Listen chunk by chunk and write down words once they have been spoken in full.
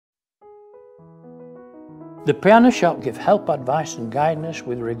The piano shop give help, advice and guidance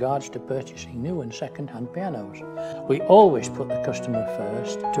with regards to purchasing new and second-hand pianos. We always put the customer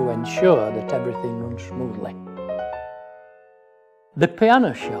first to ensure that everything runs smoothly. The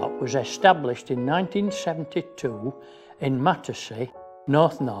piano shop was established in 1972 in Battersea,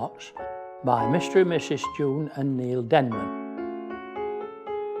 North Notts, by Mr. and Mrs. June and Neil Denman.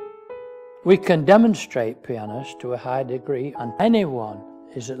 We can demonstrate pianos to a high degree and anyone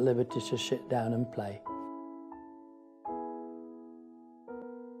is at liberty to sit down and play.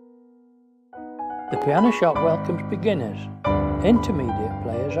 The piano shop welcomes beginners, intermediate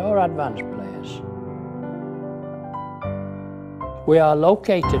players or advanced players. We are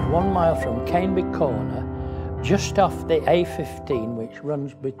located 1 mile from Caneby Corner, just off the A15 which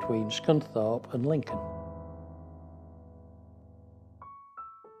runs between Scunthorpe and Lincoln.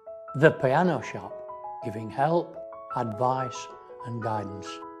 The piano shop, giving help, advice and guidance.